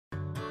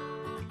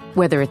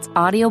Whether it's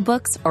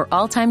audiobooks or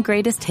all-time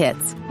greatest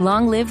hits,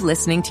 long live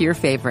listening to your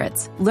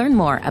favorites. Learn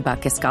more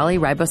about Kisqali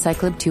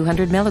Ribociclib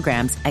 200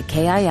 milligrams at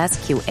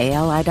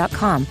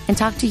KISQALI.com and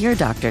talk to your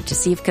doctor to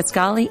see if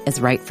Kisqali is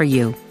right for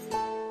you.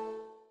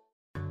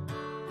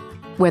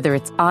 Whether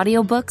it's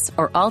audiobooks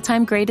or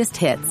all-time greatest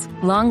hits,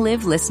 long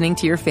live listening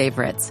to your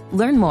favorites.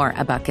 Learn more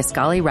about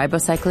Kisqali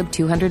Ribociclib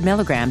 200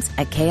 milligrams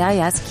at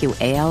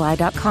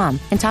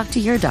KISQALI.com and talk to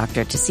your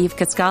doctor to see if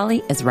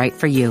Kisqali is right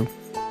for you.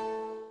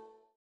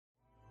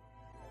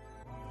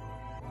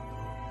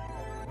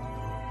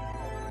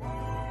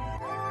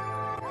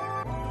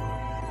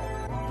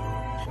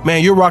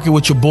 Man, you're rocking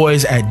with your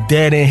boys at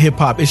Dead End Hip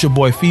Hop. It's your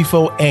boy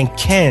FIFO and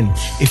Ken.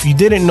 If you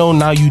didn't know,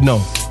 now you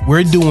know.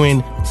 We're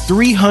doing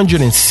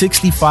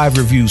 365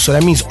 reviews. So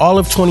that means all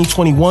of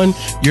 2021,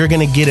 you're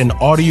going to get an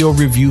audio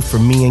review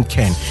from me and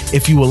Ken.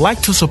 If you would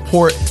like to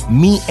support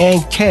me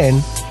and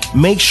Ken,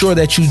 make sure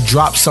that you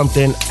drop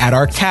something at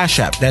our Cash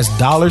App. That's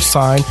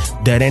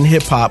 $ Dead End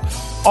Hip Hop.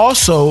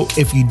 Also,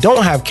 if you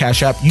don't have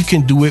Cash App, you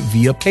can do it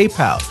via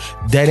PayPal,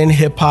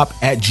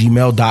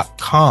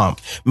 deadendhiphop@gmail.com.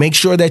 Make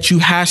sure that you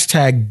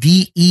hashtag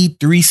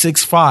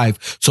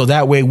DE365 so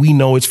that way we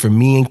know it's for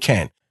me and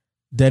Ken.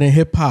 Dead End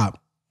Hip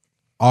Hop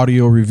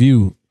audio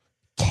review.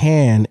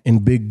 Can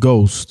and Big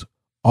Ghost,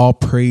 all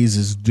praise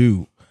is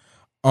due.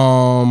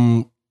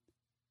 Never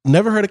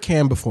heard of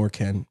Can before,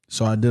 Ken.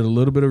 So I did a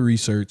little bit of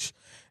research,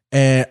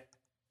 and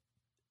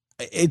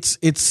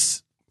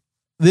this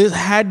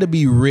had to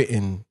be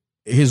written.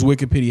 His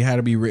Wikipedia had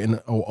to be written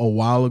a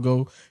while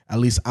ago. At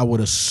least I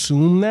would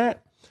assume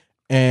that.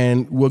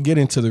 And we'll get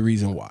into the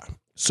reason why.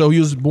 So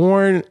he was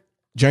born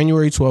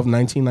January 12,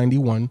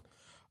 1991.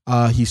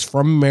 He's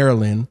from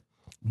Maryland,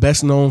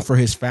 best known for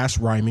his fast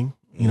rhyming.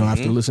 You know,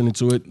 after listening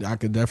to it, I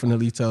could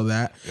definitely tell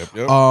that.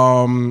 Yep.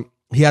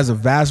 He has a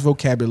vast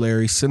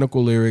vocabulary,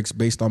 cynical lyrics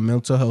based on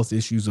mental health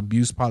issues,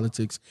 abuse,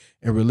 politics,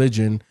 and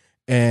religion,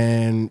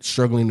 and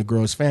struggling to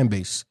grow his fan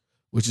base,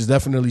 which is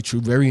definitely true.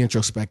 Very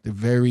introspective,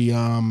 very,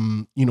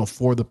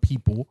 for the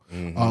people,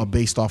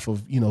 based off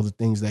of, the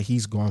things that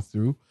he's gone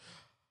through.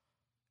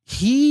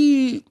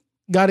 He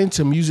got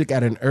into music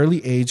at an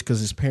early age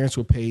because his parents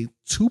would pay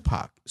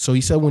Tupac. So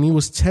he said when he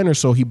was 10 or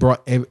so, he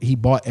bought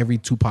every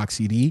Tupac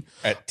CD.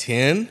 At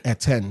 10? At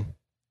 10.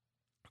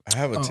 I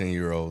have a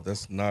 10-year-old.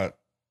 That's not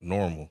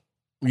normal.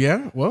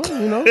 Yeah, well,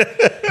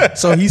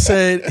 So he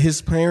said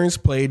his parents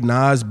played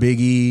Nas,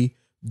 Biggie,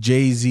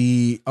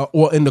 Jay-Z,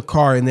 in the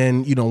car. And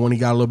then, when he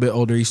got a little bit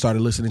older, he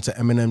started listening to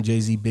Eminem,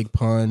 Jay-Z, Big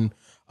Pun,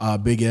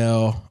 Big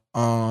L.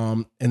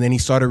 And then he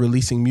started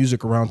releasing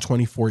music around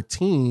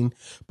 2014.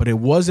 But it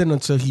wasn't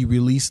until he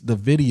released the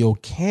video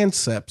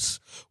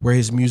Concepts where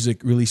his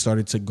music really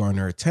started to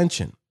garner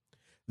attention.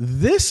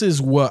 This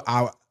is what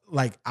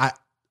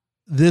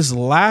this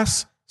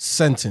last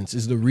sentence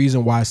is the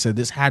reason why I said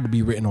this had to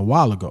be written a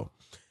while ago.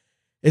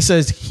 It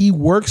says he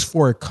works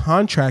for a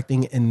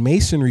contracting and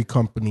masonry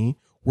company,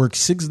 works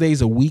 6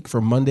 days a week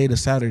from Monday to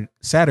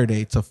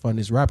Saturday to fund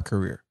his rap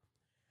career.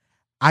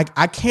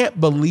 I can't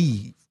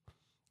believe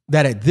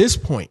that at this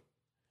point,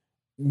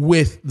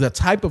 with the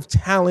type of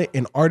talent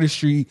and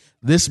artistry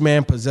this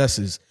man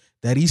possesses,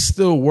 that he's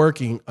still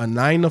working a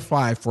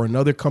 9-to-5 for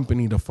another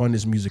company to fund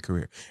his music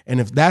career. And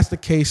if that's the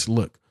case,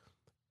 look,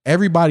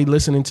 everybody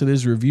listening to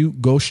this review,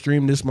 go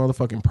stream this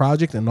motherfucking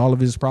project and all of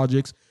his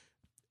projects.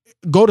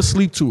 Go to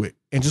sleep to it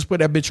and just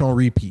put that bitch on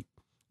repeat.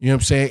 You know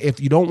what I'm saying? If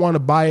you don't want to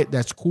buy it,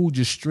 that's cool.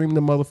 Just stream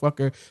the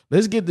motherfucker.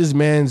 Let's get this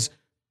man's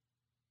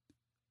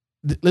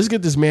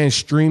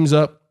streams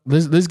up.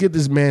 Let's get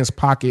this man's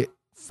pocket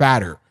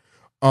fatter.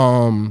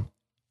 And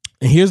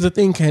here's the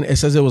thing, Ken. It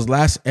says it was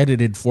last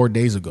edited 4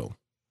 days ago.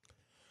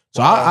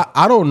 So wow.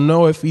 I don't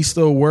know if he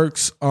still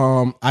works.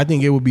 I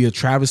think it would be a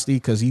travesty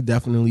because he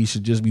definitely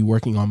should just be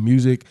working on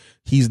music.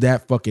 He's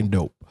that fucking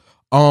dope.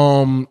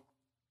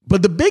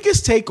 But the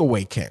biggest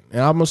takeaway, Ken,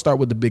 and I'm going to start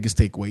with the biggest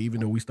takeaway,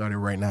 even though we started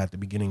right now at the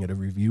beginning of the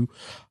review.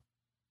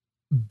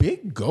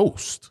 Big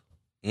Ghost.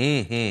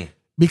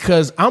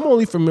 Because I'm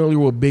only familiar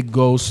with Big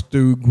Ghost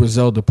through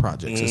Griselda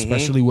projects,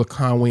 especially with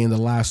Conway and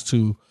the last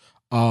two.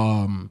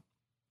 But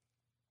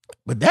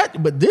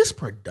this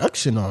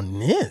production on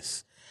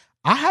this,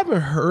 I haven't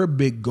heard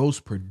Big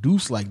Ghost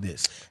produce like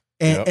this.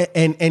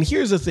 And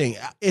here's the thing.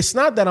 It's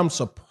not that I'm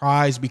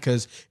surprised,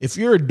 because if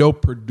you're a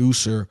dope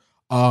producer,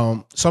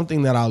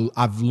 something that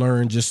I've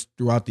learned just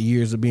throughout the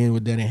years of being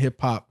with Dead End Hip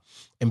Hop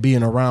and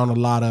being around a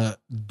lot of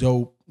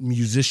dope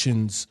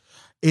musicians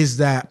is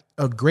that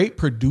a great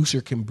producer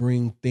can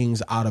bring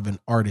things out of an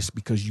artist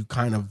because you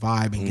kind of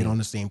vibe and get on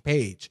the same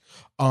page.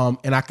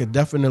 And I could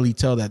definitely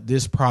tell that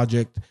this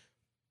project,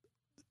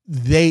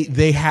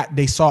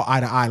 they saw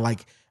eye to eye.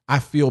 Like, I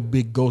feel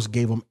Big Ghost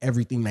gave him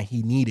everything that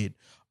he needed.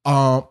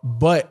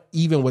 But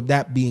even with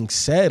that being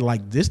said,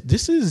 like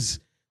this is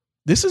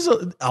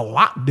a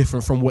lot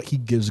different from what he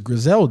gives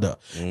Griselda.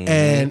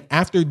 And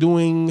after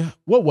doing,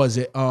 what was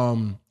it?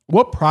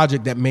 What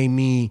project that made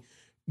me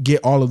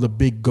get all of the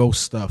Big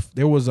Ghost stuff?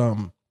 There was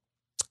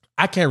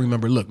I can't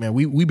remember. Look, man,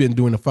 we've been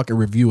doing a fucking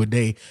review a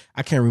day.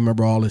 I can't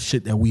remember all the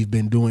shit that we've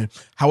been doing.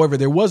 However,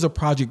 there was a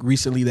project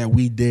recently that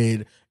we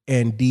did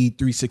in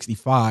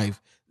D365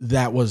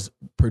 that was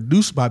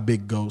produced by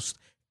Big Ghost.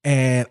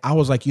 And I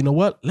was like, you know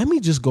what? Let me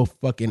just go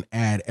fucking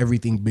add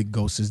everything Big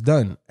Ghost has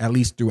done, at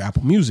least through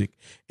Apple Music.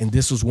 And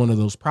this was one of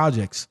those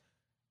projects.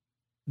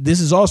 This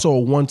is also a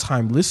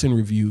one-time listen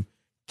review.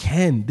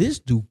 This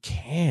dude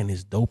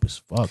is dope as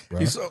fuck,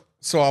 bro.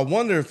 So I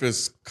wonder if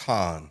it's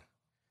Khan.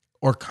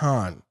 Or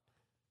Khan.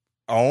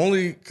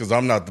 Only because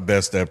I'm not the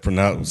best at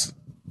pronounce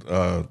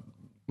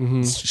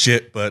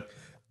shit, but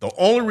the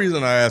only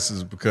reason I ask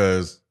is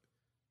because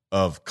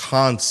of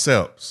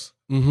concepts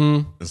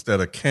instead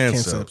of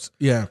concepts.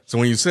 Yeah. So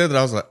when you said that,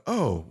 I was like,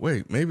 oh,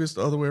 wait, maybe it's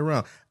the other way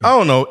around. I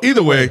don't know.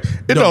 Either way,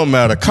 it don't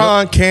matter.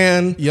 Khan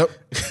can. Yep.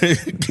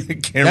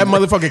 That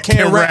motherfucker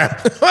can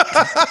rap.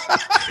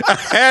 I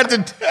had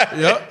to.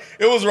 Yep.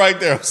 It was right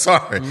there. I'm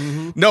sorry.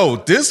 No,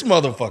 this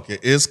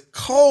motherfucker is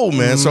cold,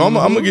 man. So I'm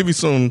gonna give you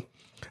some.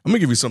 I'm gonna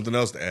give you something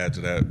else to add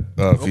to that,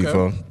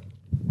 FIFA.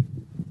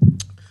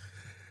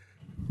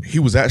 He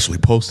was actually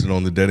posted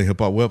on the Dead and Hip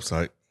Hop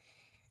website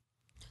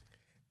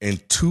in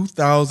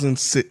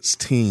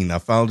 2016. I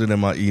found it in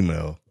my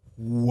email.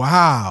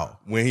 Wow.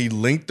 When he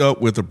linked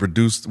up with the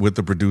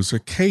producer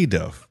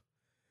K-Def.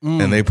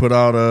 And they put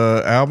out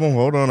an album.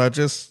 Hold on, I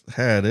just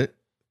had it.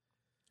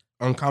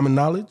 Uncommon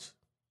Knowledge?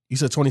 You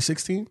said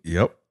 2016?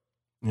 Yep.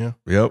 Yeah.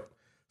 Yep.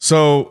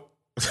 So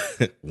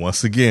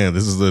once again,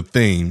 this is the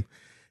theme.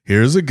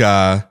 Here's a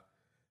guy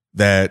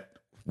that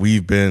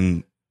we've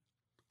been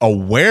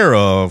aware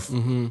of,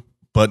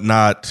 but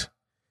not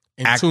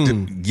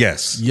active.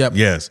 Yes. Yep.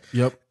 Yes.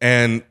 Yep.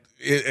 And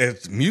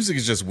music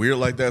is just weird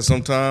like that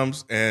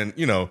sometimes. And,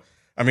 you know,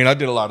 I mean, I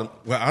did a lot of,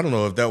 well, I don't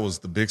know if that was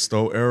the Big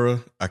Stowe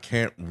era. I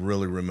can't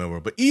really remember.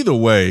 But either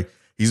way,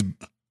 he's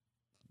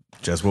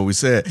just what we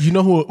said. You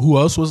know who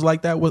else was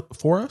like that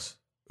for us?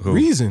 Who?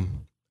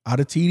 Reason out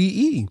of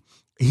TDE.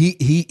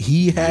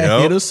 He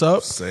had hit us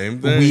up.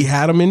 Same thing. We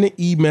had him in the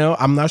email.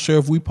 I'm not sure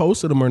if we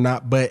posted him or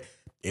not, but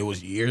it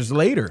was years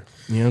later.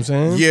 You know what I'm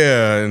saying?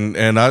 Yeah,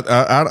 and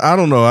I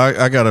don't know.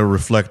 I got to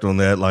reflect on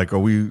that. Like, are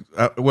we?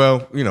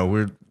 Well, you know,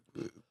 we're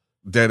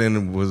Dead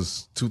End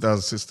was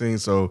 2016,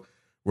 so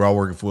we're all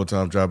working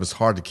full-time job. It's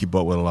hard to keep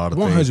up with a lot of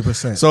 100%. Things.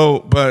 100%. So,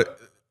 but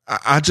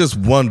I just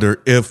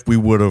wonder if we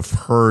would have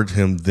heard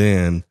him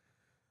then.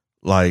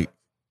 Like,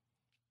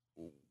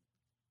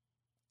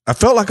 I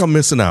felt like I'm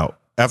missing out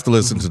after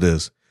listening to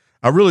this.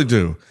 I really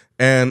do.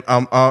 And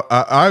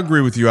I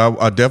agree with you.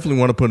 I definitely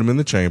want to put him in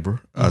the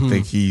chamber. I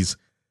think he's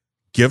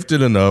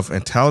gifted enough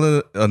and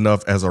talented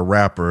enough as a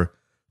rapper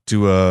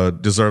to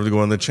deserve to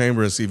go in the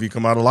chamber and see if he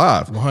come out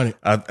alive. 100.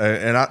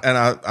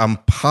 I'm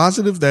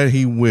positive that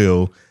he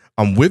will.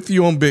 I'm with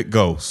you on Big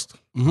Ghost.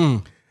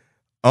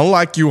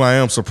 Unlike you, I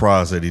am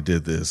surprised that he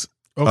did this.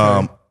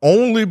 Okay.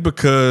 Only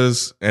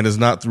because, and it's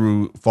not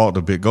through fault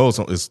of Big Ghost,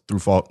 it's through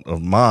fault of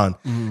mine,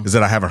 is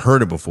that I haven't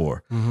heard it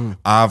before.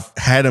 I've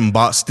had him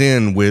boxed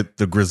in with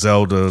the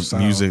Griselda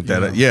music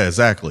that, yeah,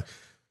 exactly.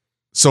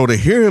 So to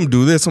hear him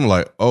do this, I'm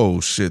like, oh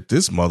shit,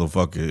 this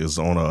motherfucker is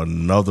on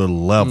another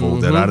level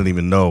that I didn't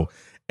even know.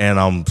 And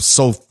I'm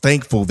so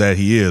thankful that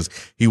he is.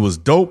 He was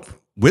dope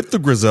with the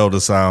Griselda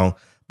sound,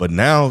 but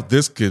now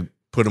this could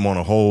put him on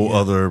a whole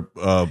other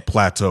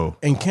plateau.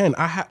 And Ken,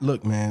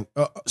 look, man.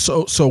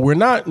 So we're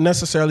not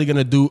necessarily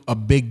gonna do a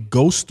Big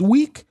Ghost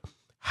week.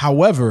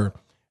 However,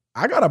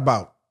 I got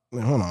about.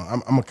 Hold on,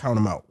 I'm gonna count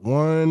them out.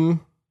 One.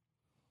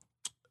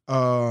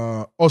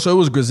 So it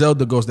was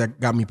Griselda Ghost that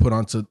got me put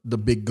onto the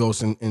Big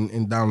Ghost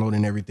and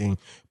downloading everything.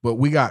 But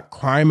we got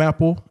Crime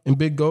Apple and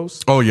Big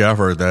Ghost. Oh yeah, I've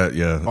heard that.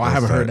 Yeah. Oh, I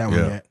haven't heard that one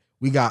yet.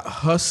 We got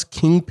Huss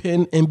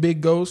Kingpin and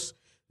Big Ghost.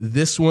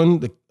 This one,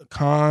 the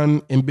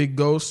Khan and Big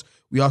Ghost.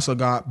 We also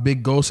got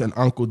Big Ghost and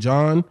Uncle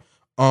John.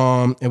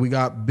 And we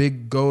got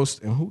Big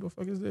Ghost and who the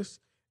fuck is this?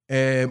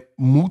 And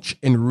Mooch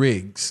and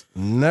Riggs.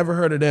 Never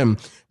heard of them.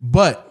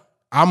 But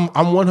I'm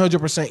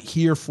 100%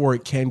 here for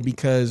it, Ken,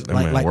 because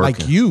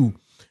like you,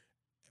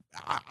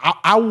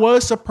 I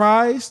was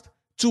surprised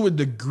to a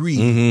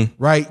degree,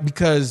 right?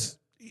 Because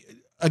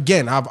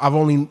again, I've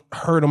only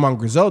heard them on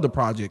Griselda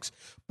projects,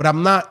 but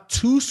I'm not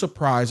too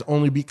surprised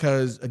only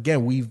because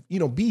again, we've,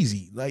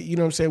 Beezy, like, you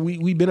know what I'm saying?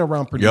 We've been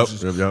around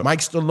producers. Yep. Mike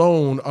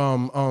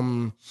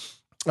Stallone,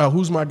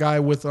 who's my guy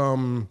with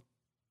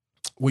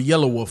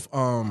Yellow Wolf,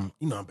 I'm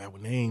bad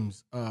with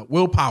names.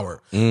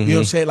 Willpower. You know what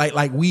I'm saying?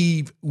 Like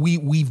we've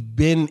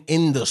been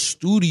in the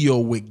studio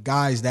with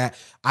guys that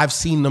I've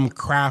seen them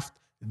craft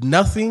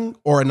nothing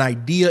or an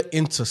idea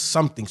into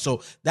something.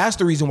 So that's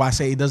the reason why I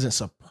say it doesn't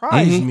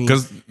surprise me.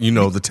 Because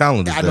the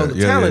talent is there. I know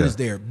the talent is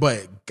there,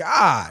 but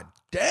God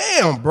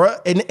damn, bro.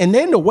 And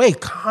then the way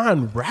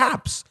Khan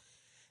raps,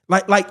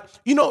 like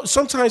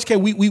sometimes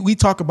we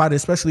talk about it,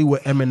 especially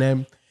with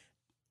Eminem.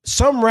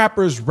 Some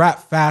rappers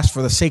rap fast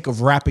for the sake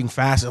of rapping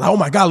fast. And oh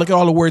my God, look at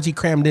all the words he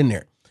crammed in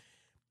there.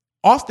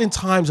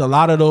 Oftentimes, a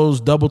lot of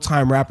those double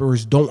time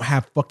rappers don't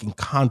have fucking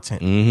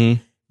content.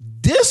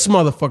 This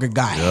motherfucker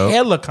got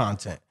hella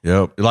content.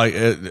 Yep. Like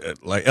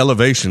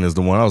Elevation is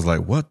the one I was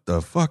like, what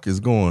the fuck is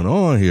going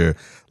on here?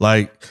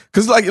 Like,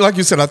 cause like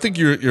you said, I think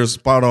you're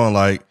spot on.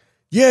 Like,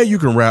 yeah, you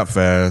can rap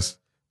fast.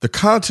 The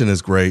content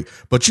is great.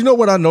 But you know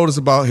what I noticed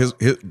about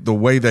the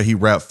way that he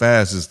rapped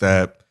fast is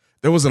that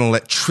there was an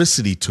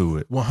electricity to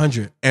it.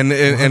 100. And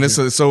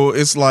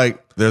it's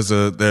like there's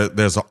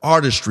an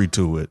artistry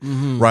to it.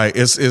 Right.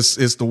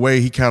 It's the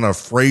way he kind of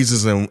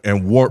phrases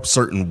and warps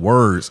certain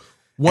words.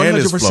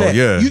 100%.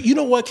 Yeah. You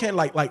know what, Ken?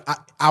 Like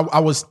I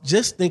was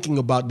just thinking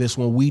about this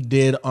when we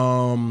did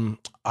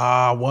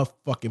what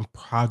fucking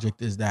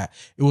project is that?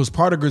 It was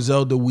part of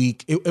Griselda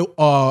Week.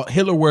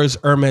 Hitler Wears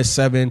Hermes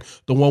 7,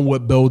 the one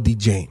with Bill D.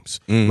 James,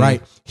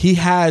 right? He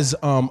has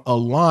a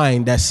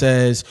line that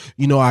says,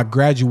 you know, I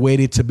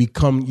graduated to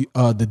become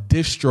the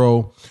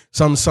distro,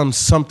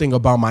 something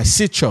about my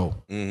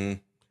sitcho.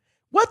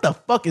 What the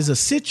fuck is a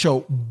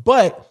sitcho?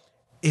 But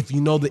if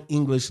you know the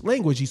English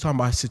language, he's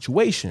talking about a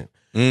situation.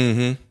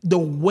 The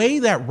way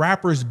that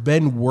rappers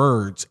bend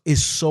words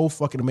is so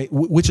fucking amazing,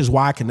 which is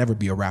why I can never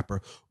be a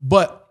rapper.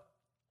 But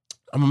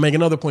I'm gonna make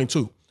another point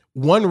too.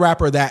 One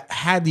rapper that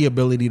had the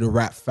ability to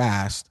rap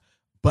fast,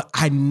 but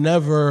I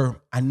never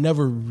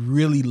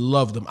really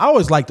loved him. I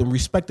always liked him,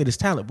 respected his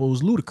talent, but it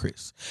was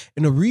Ludacris.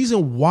 And the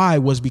reason why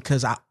was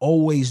because I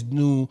always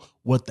knew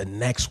what the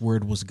next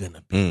word was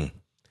gonna be.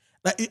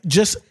 Like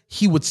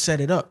he would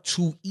set it up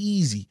too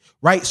easy,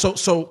 right?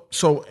 So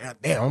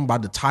damn, I'm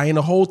about to tie in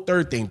the whole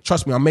third thing.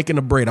 Trust me, I'm making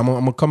a braid. I'm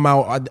gonna come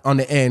out on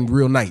the end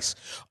real nice.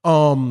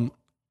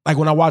 Like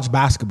when I watch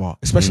basketball,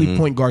 especially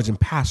point guards and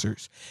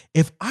passers,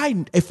 if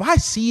I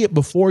see it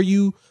before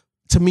you,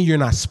 to me, you're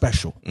not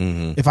special.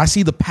 If I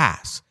see the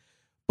pass.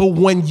 But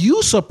when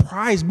you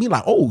surprise me,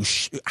 like, oh,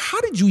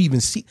 how did you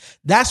even see?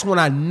 That's when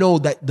I know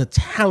that the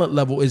talent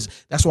level is.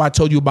 That's why I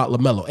told you about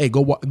LaMelo. Hey,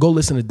 go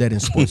listen to Dead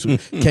in Sports.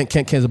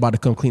 Ken's about to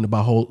come clean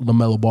about whole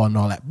LaMelo Ball and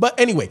all that. But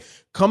anyway,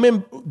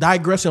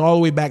 digressing all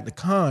the way back to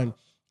Khan.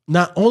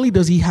 Not only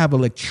does he have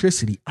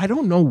electricity, I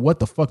don't know what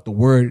the fuck the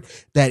word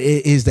that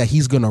is that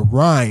he's gonna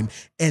rhyme,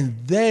 and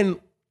then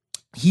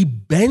he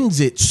bends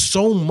it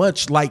so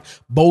much like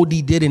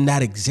Bodie did in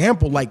that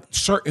example, like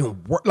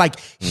certain word, like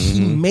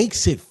he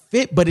makes it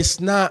fit, but it's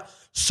not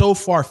so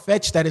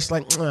far-fetched that it's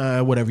like,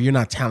 whatever, you're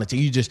not talented.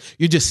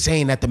 You're just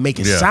saying that to make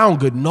it sound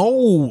good. No,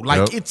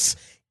 like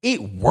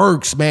it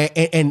works, man.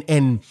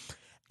 And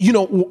you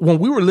know, when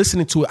we were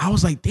listening to it, I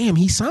was like, damn,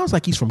 he sounds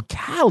like he's from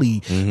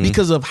Cali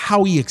because of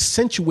how he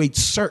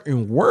accentuates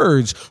certain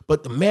words,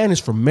 but the man is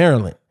from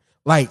Maryland.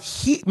 Like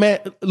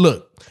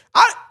look,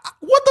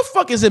 what the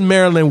fuck is in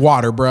Maryland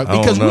water, bro?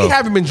 Because we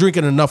haven't been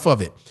drinking enough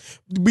of it.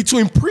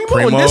 Between Primo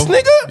and this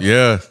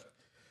nigga?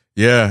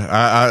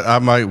 Yeah.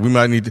 We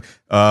might need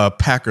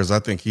Packers. I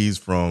think he's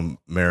from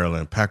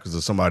Maryland. Packers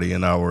are somebody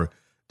in our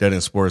Dead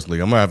in Sports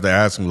League. I'm gonna have to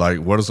ask him, like,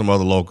 what are some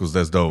other locals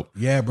that's dope?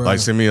 Yeah, bro. Like,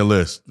 send me a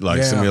list.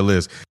 Send me a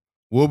list.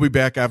 We'll be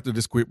back after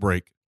this quick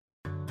break.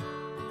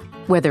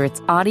 Whether it's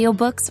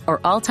audiobooks or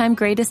all-time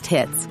greatest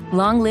hits,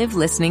 long live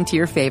listening to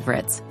your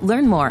favorites.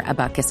 Learn more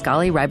about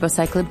Kisqali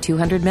Ribociclib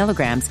 200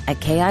 milligrams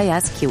at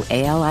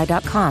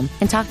KISQALI.com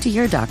and talk to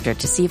your doctor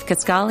to see if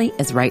Kisqali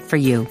is right for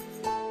you.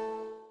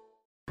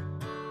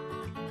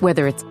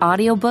 Whether it's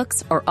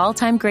audiobooks or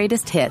all-time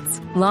greatest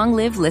hits, long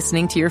live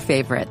listening to your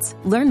favorites.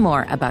 Learn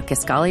more about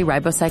Kisqali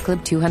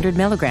Ribociclib 200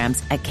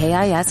 milligrams at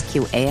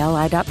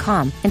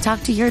KISQALI.com and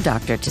talk to your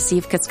doctor to see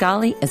if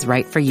Kisqali is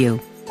right for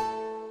you.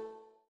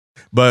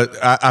 But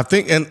I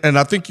think, and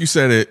I think you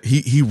said it,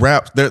 he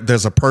raps,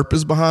 there's a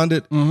purpose behind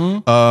it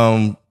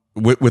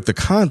with the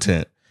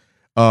content.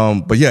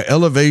 But yeah,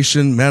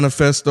 Elevation,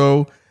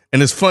 Manifesto.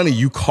 And it's funny,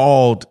 you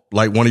called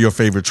like one of your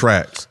favorite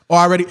tracks. Oh,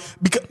 already?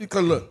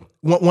 Because look,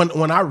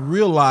 when I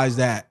realized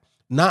that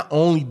not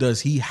only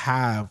does he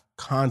have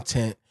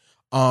content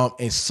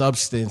and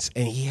substance,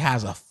 and he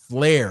has a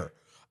flair,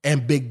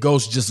 and Big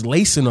Ghost just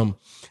lacing them.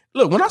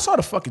 Look, when I saw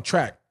the fucking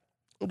track,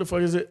 what the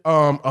fuck is it?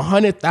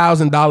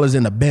 $100,000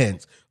 in the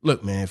Benz.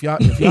 Look, man, if y'all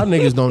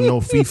niggas don't know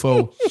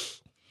FIFO,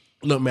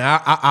 look,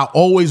 man, I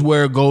always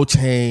wear a gold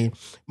chain.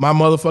 My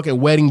motherfucking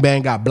wedding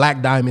band got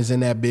black diamonds in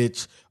that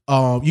bitch.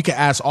 You can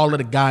ask all of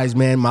the guys,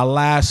 man. My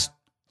last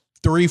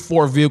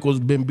 3-4 vehicles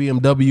been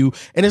BMW,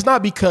 and it's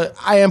not because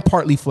I am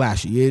partly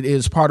flashy. It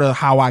is part of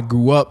how I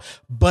grew up,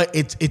 but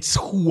it's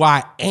who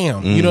I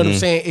am. You know what I'm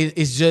saying?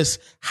 It's just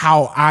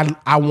how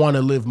I want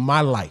to live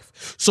my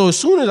life. So as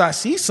soon as I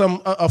see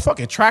a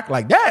fucking track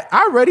like that,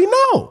 I already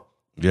know.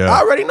 Yeah, I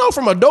already know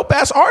from a dope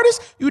ass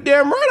artist. You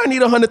damn right. I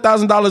need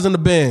 $100,000 in the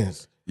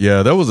Benz.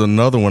 Yeah, there was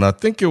another one. I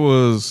think it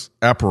was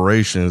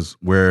Apparitions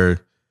where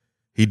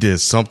he did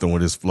something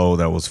with his flow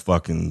that was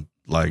fucking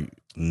like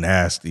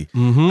nasty.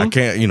 I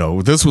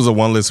can't, this was a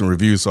one listen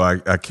review, so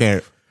I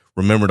can't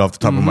remember it off the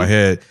top of my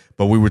head.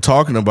 But we were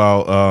talking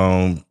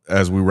about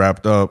as we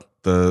wrapped up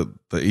the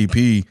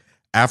EP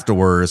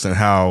afterwards, and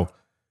how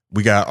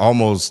we got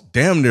almost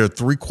damn near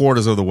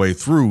 3/4 of the way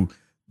through.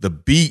 The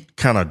beat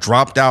kind of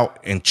dropped out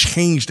and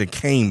changed and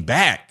came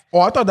back. Oh,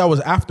 I thought that was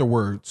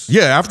afterwards.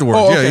 Yeah, afterwards.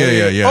 Oh,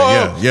 okay.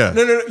 Yeah.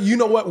 No. You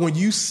know what? When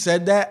you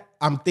said that,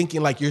 I'm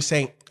thinking like you're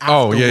saying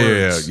Oh,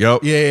 afterwards.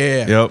 Yep.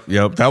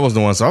 That was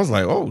the one. So I was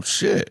like, oh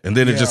shit. And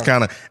then it just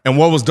kind of, and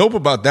what was dope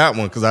about that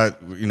one, because it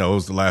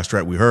was the last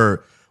track we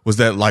heard, was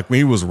that like when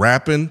he was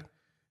rapping,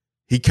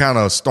 he kind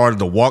of started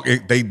to walk.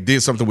 They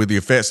did something with the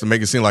effects to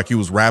make it seem like he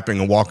was rapping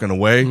and walking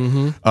away,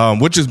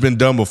 which has been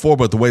done before,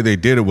 but the way they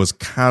did it was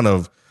kind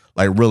of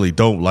like really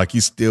dope. Like he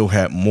still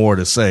had more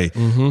to say.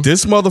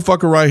 This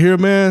motherfucker right here,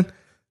 man,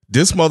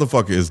 this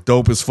motherfucker is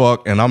dope as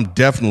fuck, and I'm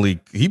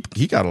definitely he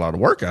got a lot of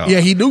work out. Yeah,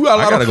 he do got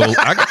a lot of work.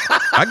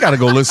 I gotta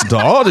go listen to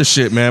all this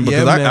shit, man,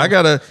 because I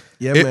gotta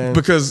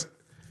because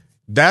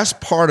that's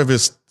part of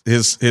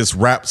his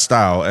rap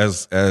style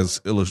as it's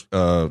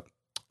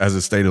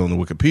stated on the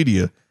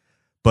Wikipedia.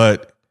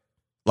 But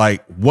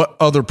like, what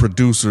other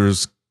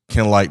producers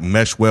can like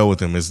mesh well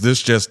with him? Is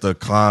this just a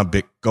Con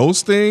Big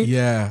Ghost thing?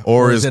 Yeah,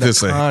 or is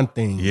this a Con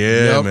thing?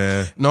 Yeah,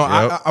 man. No,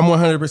 I'm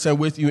 100%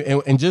 with you.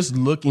 And just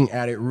looking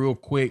at it real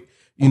quick,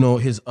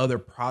 his other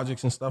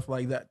projects and stuff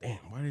like that. Damn,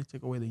 why did they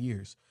take away the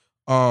years?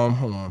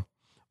 Hold on.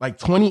 Like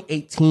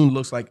 2018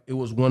 looks like it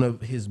was one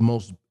of his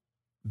most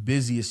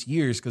busiest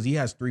years because he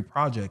has 3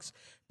 projects: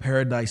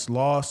 Paradise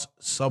Lost,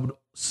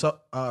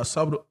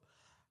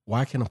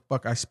 Why can't the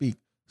fuck I speak?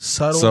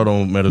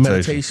 Subtle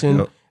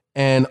Meditation,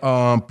 and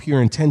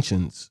Pure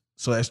Intentions.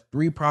 So that's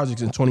 3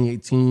 projects in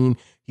 2018.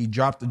 He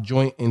dropped a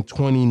joint in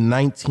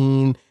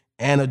 2019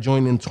 and a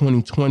joint in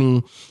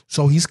 2020.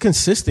 So he's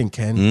consistent,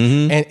 Ken.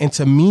 And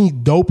to me,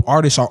 dope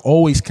artists are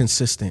always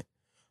consistent.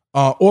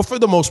 Or for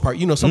the most part,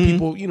 some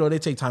people, they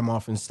take time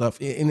off and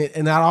stuff.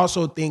 And I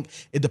also think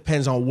it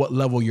depends on what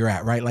level you're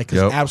at, right? Like,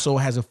 because Ab-Soul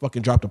hasn't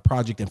fucking dropped a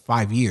project in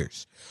 5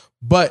 years.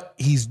 But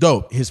he's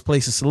dope. His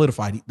place is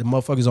solidified. The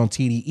motherfucker's on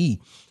TDE.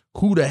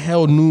 Who the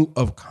hell knew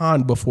of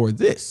Con before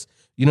this?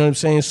 You know what I'm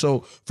saying? So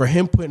for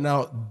him putting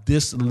out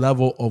this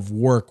level of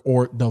work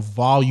or the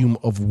volume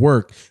of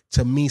work,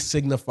 to me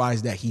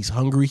signifies that he's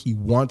hungry, he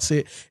wants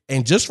it.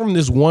 And just from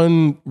this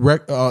one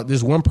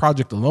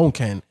project alone,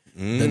 Ken,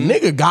 the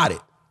nigga got it.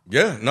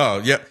 Yeah, no,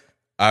 yeah,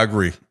 I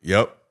agree.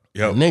 Yep.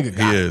 The nigga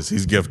got it.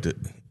 He's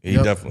gifted. He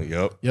definitely,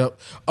 Yep.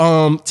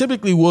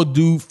 Typically we'll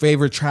do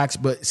favorite tracks,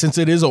 but since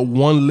it is a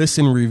one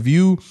listen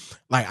review,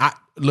 like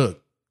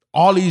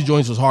all these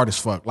joints was hard as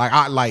fuck.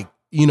 Like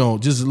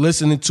just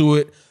listening to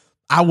it,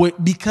 I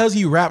would, because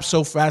he raps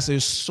so fast,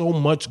 there's so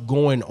much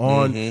going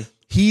on.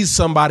 He's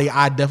somebody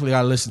I definitely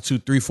gotta listen to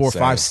 3, 4,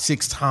 5,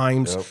 6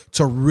 times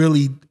to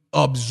really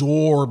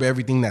absorb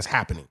everything that's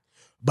happening.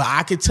 But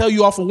I could tell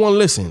you off of one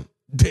listen,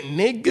 the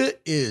nigga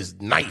is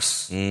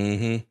nice.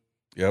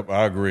 Yep,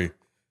 I agree.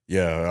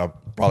 Yeah, I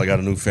probably got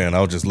a new fan. I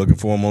was just looking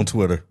for him on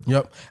Twitter.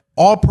 Yep.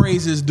 All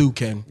praises due,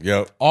 Ken.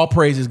 Yep. All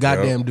praises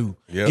goddamn due.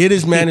 Get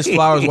his man his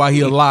flowers while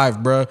he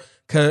alive, bro.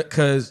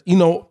 Cause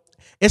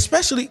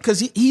especially because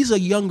he's a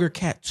younger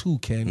cat too,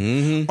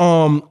 Ken.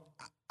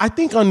 I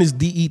think on this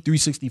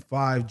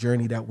DE365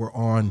 journey that we're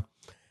on,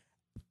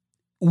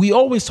 we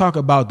always talk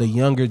about the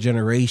younger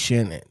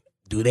generation and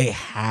do they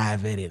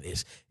have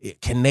it?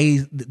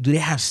 Do they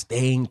have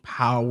staying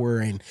power?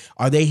 And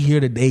are they here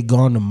today,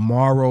 gone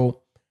tomorrow?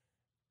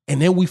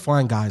 And then we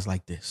find guys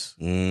like this.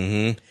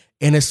 And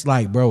it's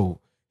like, bro,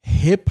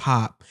 hip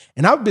hop,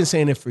 and I've been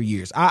saying it for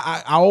years.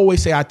 I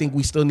always say I think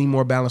we still need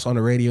more balance on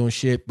the radio and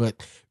shit,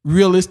 but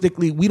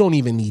realistically, we don't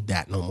even need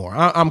that no more.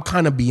 I'm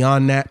kind of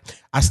beyond that.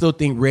 I still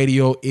think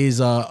radio is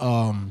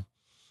an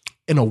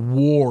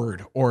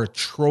award or a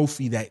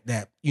trophy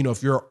that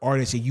if you're an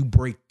artist and you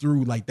break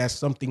through, like that's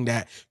something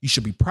that you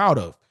should be proud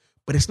of.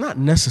 But it's not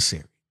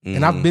necessary.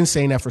 And I've been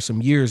saying that for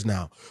some years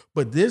now.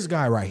 But this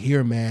guy right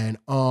here, man,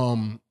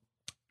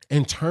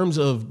 in terms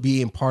of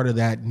being part of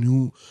that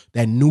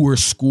newer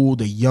school,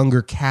 the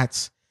younger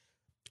cats,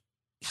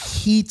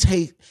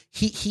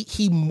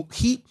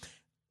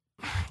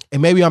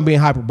 and maybe I'm being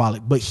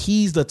hyperbolic, but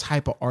he's the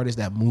type of artist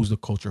that moves the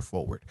culture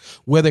forward.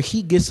 Whether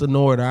he gets the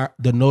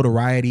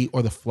notoriety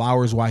or the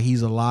flowers while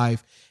he's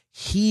alive,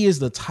 he is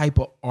the type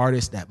of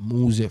artist that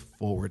moves it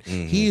forward.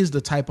 He is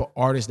the type of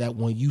artist that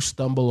when you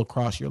stumble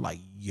across, you're like,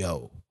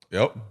 yo,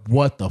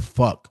 what the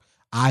fuck?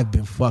 I've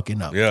been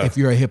fucking up. If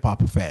you're a hip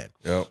hop fan.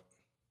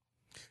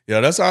 Yeah,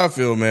 that's how I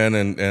feel, man.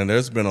 And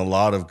there's been a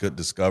lot of good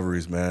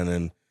discoveries,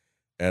 man.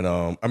 And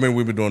I mean,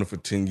 we've been doing it for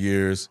 10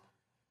 years.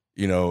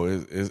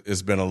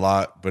 It's been a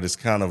lot, but it's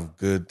kind of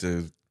good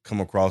to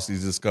come across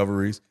these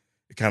discoveries.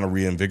 It kind of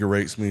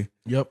reinvigorates me.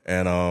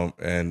 And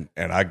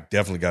I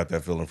definitely got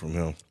that feeling from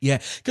him. Yeah,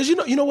 because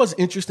you know what's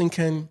interesting,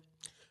 Ken?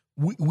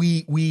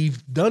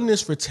 We've done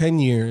this for 10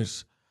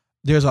 years.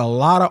 There's a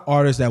lot of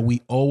artists that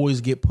we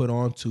always get put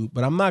onto,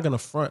 but I'm not gonna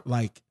front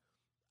like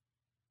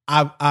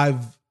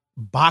I've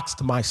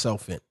boxed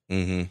myself in.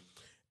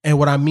 And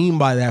what I mean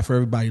by that, for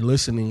everybody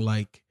listening,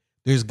 like,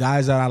 there's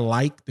guys that I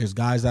like, there's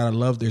guys that I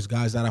love, there's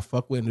guys that I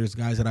fuck with, and there's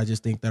guys that I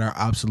just think that are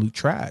absolute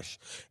trash.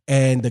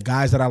 And the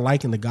guys that I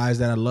like and the guys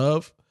that I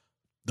love,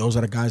 those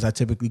are the guys I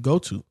typically go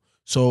to.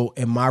 So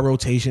in my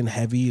rotation,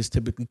 heavy is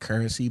typically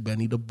Currency,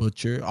 Benny the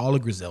Butcher, all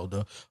of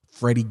Griselda,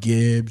 Freddie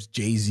Gibbs,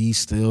 Jay-Z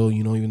still,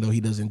 even though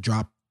he doesn't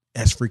drop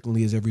as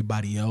frequently as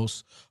everybody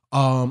else.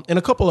 and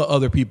a couple of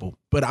other people.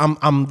 But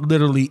I'm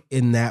literally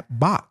in that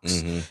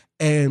box.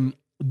 And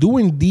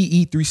doing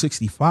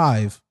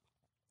DE365,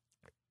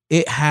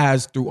 it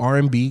has through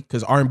R&B,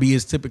 because R&B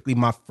is typically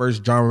my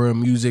first genre of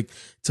music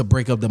to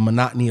break up the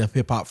monotony of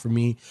hip hop for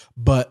me.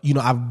 But, you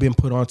know, I've been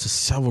put on to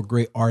several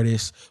great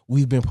artists.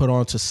 We've been put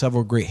on to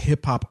several great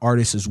hip hop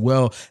artists as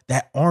well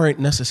that aren't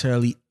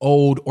necessarily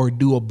old or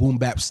do a boom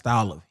bap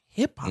style of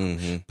hip hop.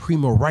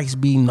 Primo Rice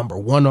being number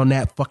 1 on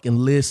that fucking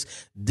list.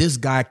 This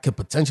guy could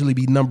potentially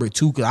be number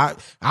 2, because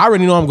I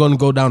already know I'm going to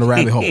go down the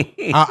rabbit hole.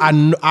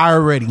 I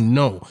already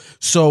know.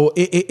 So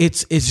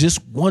it's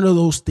just one of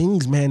those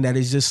things, man, that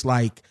is just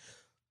like,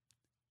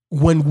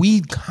 when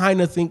we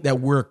kind of think that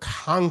we're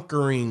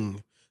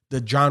conquering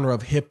the genre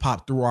of hip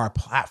hop through our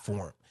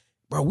platform,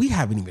 bro, we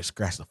haven't even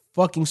scratched the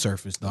fucking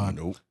surface, dog.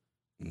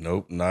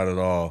 Nope, not at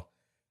all.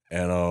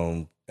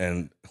 And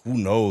who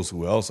knows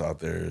who else out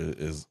there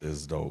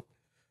is dope.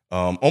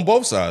 On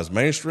both sides,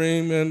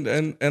 mainstream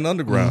and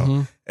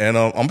underground. And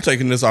I'm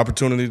taking this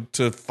opportunity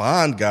to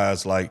find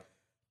guys like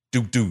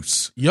Duke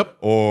Deuce.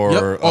 Or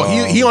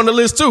he on the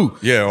list too.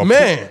 Yeah,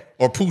 man.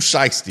 Or Pooh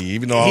Shiesty,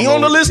 even though he on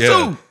the list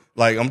too.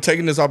 Like, I'm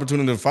taking this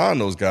opportunity to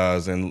find those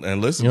guys and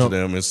listen to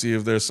them and see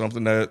if there's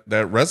something that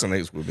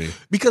resonates with me.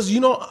 Because, you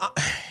know,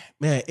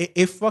 man,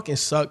 it fucking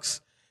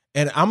sucks.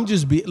 And I'm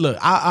just look,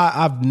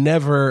 I've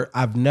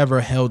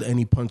never held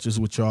any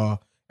punches with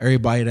y'all,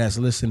 everybody that's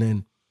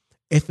listening.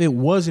 If it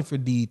wasn't for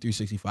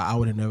DE365, I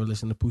would have never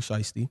listened to Pooh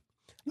Shiesty.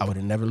 I would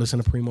have never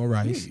listened to Primo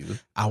Rice.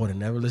 I would have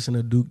never listened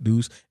to Duke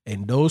Deuce.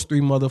 And those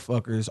 3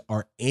 motherfuckers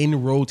are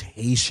in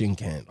rotation,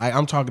 Ken. Like,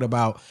 I'm talking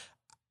about,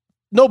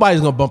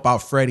 nobody's gonna bump out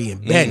Freddie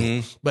and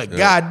Benny, but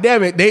god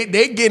damn it, they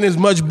getting as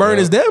much burn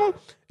as them.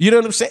 You know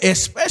what I'm saying?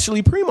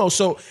 Especially Primo.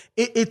 So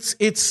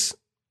it's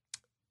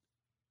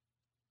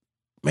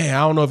man, I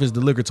don't know if it's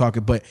the liquor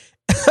talking, but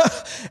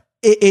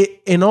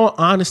it in all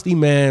honesty,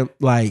 man,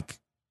 like,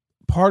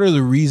 part of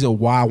the reason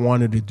why I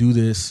wanted to do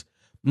this,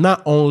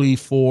 not only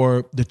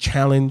for the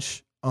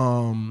challenge,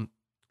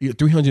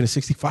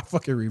 365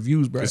 fucking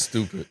reviews, bro. It's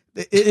stupid.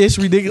 It's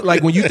ridiculous.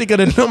 Like, when you think of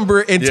the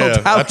number in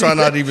totality. I try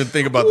not to even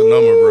think about the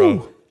number,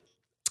 bro.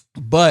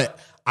 But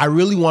I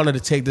really wanted to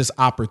take this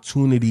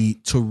opportunity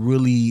to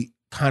really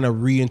kind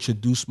of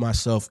reintroduce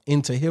myself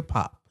into hip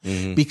hop.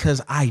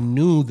 Because I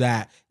knew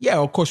that,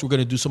 of course, we're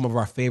going to do some of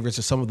our favorites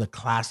and some of the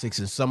classics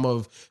and some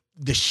of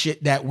the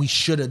shit that we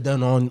should have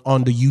done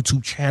on the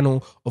YouTube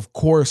channel, of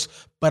course.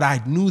 But I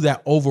knew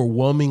that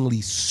overwhelmingly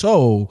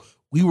so,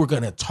 we were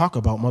going to talk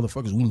about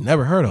motherfuckers we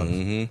never heard of,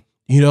 you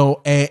know?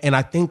 And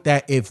I think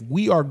that if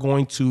we are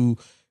going to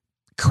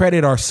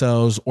credit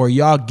ourselves, or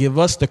y'all give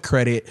us the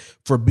credit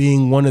for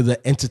being one of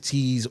the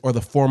entities or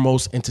the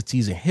foremost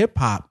entities in hip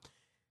hop,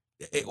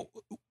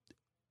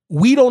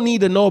 we don't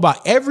need to know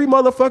about every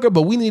motherfucker,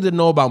 but we need to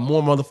know about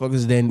more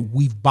motherfuckers than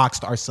we've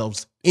boxed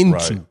ourselves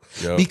into. Right.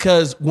 Yep.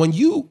 Because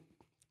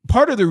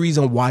part of the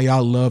reason why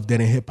y'all love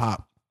Dead in Hip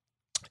Hop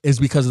is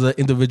because of the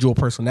individual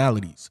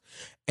personalities.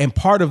 And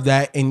part of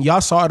that, and y'all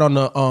saw it on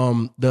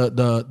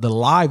the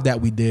live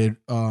that we did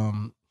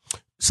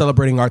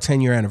celebrating our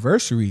 10-year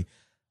anniversary,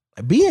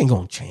 B ain't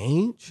gonna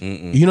change.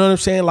 You know what I'm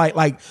saying?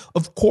 Like,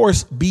 of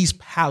course, B's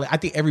palette, I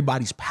think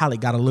everybody's palette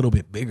got a little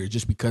bit bigger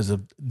just because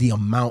of the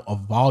amount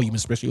of volume,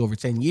 especially over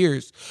 10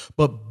 years.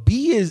 But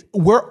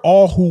we're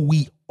all who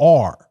we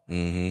are.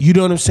 You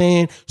know what I'm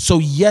saying? So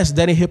yes,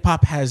 Dead in Hip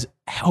Hop has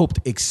helped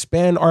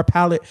expand our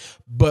palette,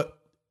 but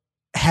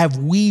have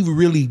we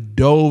really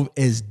dove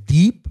as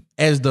deep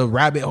as the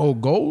rabbit hole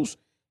goes?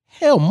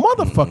 Hell,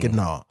 motherfucking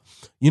nah.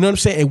 You know what I'm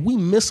saying? And we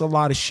miss a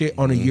lot of shit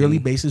on a yearly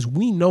basis.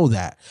 We know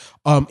that.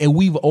 And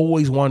we've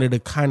always wanted to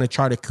kind of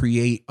try to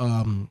create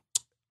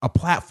a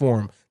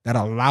platform that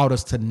allowed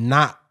us to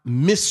not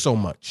miss so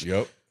much.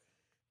 Yep.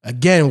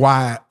 Again,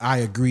 why I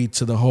agreed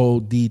to the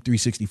whole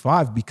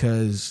D365,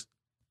 because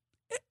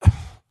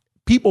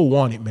people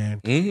want it,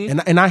 man.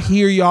 And I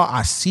hear y'all.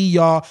 I see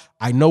y'all.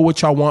 I know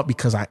what y'all want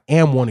because I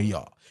am one of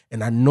y'all.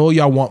 And I know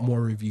y'all want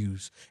more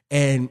reviews.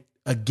 And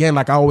again,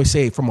 like I always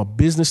say, from a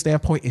business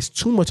standpoint, it's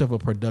too much of a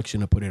production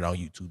to put it on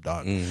YouTube,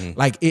 dog.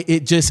 Like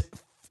it just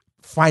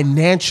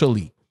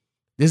financially,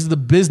 this is the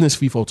business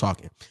FIFO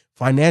talking.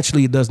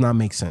 Financially, it does not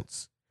make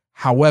sense.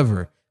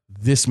 However,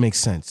 this makes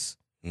sense.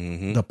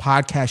 The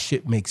podcast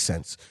shit makes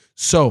sense.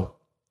 So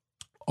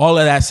all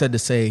of that said to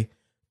say,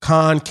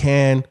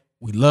 Can,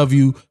 we love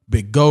you.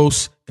 Big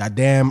Ghost,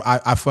 goddamn,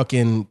 I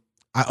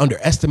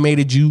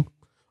underestimated you.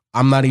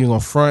 I'm not even gonna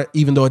front,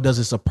 even though it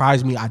doesn't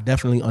surprise me. I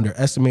definitely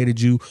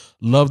underestimated you.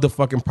 Love the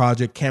fucking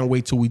project. Can't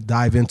wait till we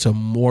dive into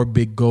more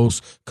Big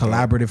Ghost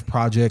collaborative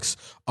projects.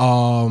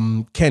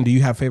 Ken, do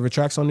you have favorite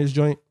tracks on this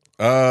joint?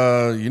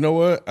 You know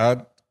what? I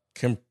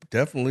can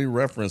definitely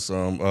reference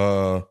some.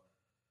 I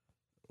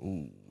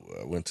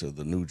went to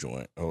the new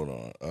joint. Hold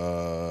on.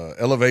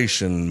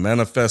 Elevation,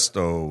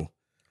 Manifesto,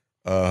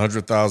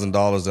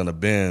 $100,000 in a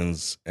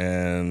Benz,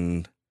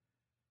 and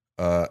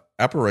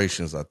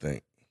Apparitions, I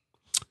think.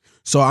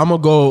 So I'm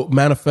gonna go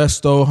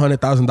manifesto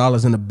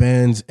 $100,000 in the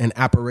Benz and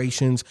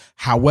apparitions.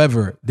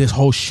 However, this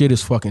whole shit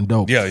is fucking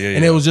dope. Yeah.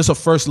 And it was just a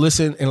first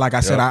listen. And like I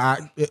said,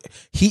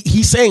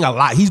 he's saying a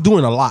lot. He's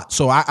doing a lot.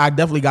 So I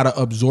definitely got to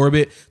absorb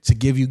it to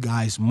give you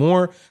guys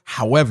more.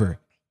 However,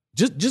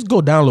 just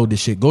go download this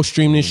shit. Go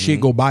stream this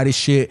shit. Go buy this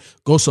shit.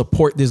 Go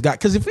support this guy.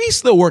 Because if he's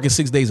still working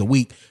 6 days a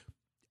week,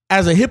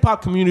 as a hip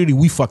hop community,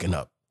 we fucking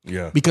up.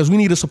 Yeah. Because we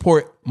need to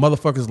support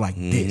motherfuckers like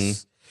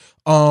this.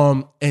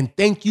 And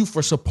thank you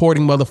for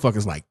supporting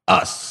motherfuckers like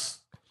us.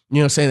 You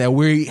know what I'm saying? That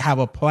we have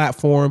a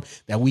platform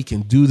that we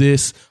can do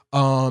this.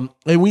 And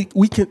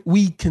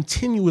we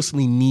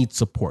continuously need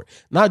support,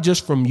 not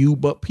just from you,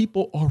 but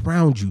people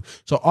around you.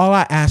 So all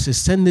I ask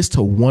is send this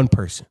to one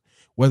person,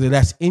 whether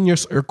that's in your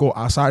circle,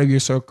 outside of your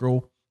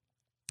circle,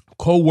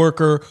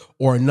 co-worker,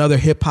 or another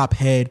hip hop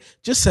head.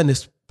 Just send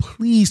this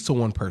please to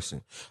one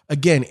person.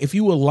 Again, if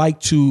you would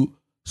like to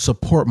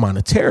support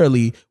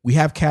monetarily, we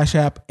have Cash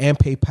App and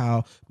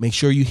PayPal. Make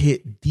sure you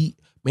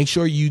make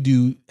sure you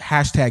do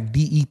hashtag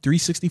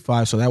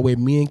DE365 so that way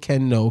me and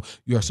Ken know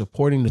you are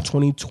supporting the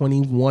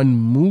 2021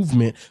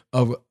 movement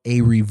of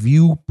a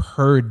review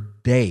per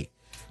day.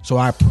 So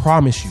I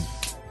promise you,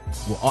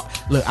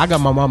 look, I got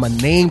my mama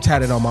name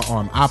tatted on my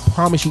arm. I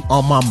promise you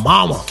on my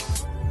mama,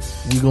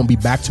 we're going to be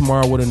back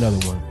tomorrow with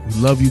another one. We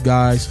love you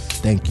guys.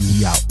 Thank you.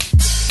 We out.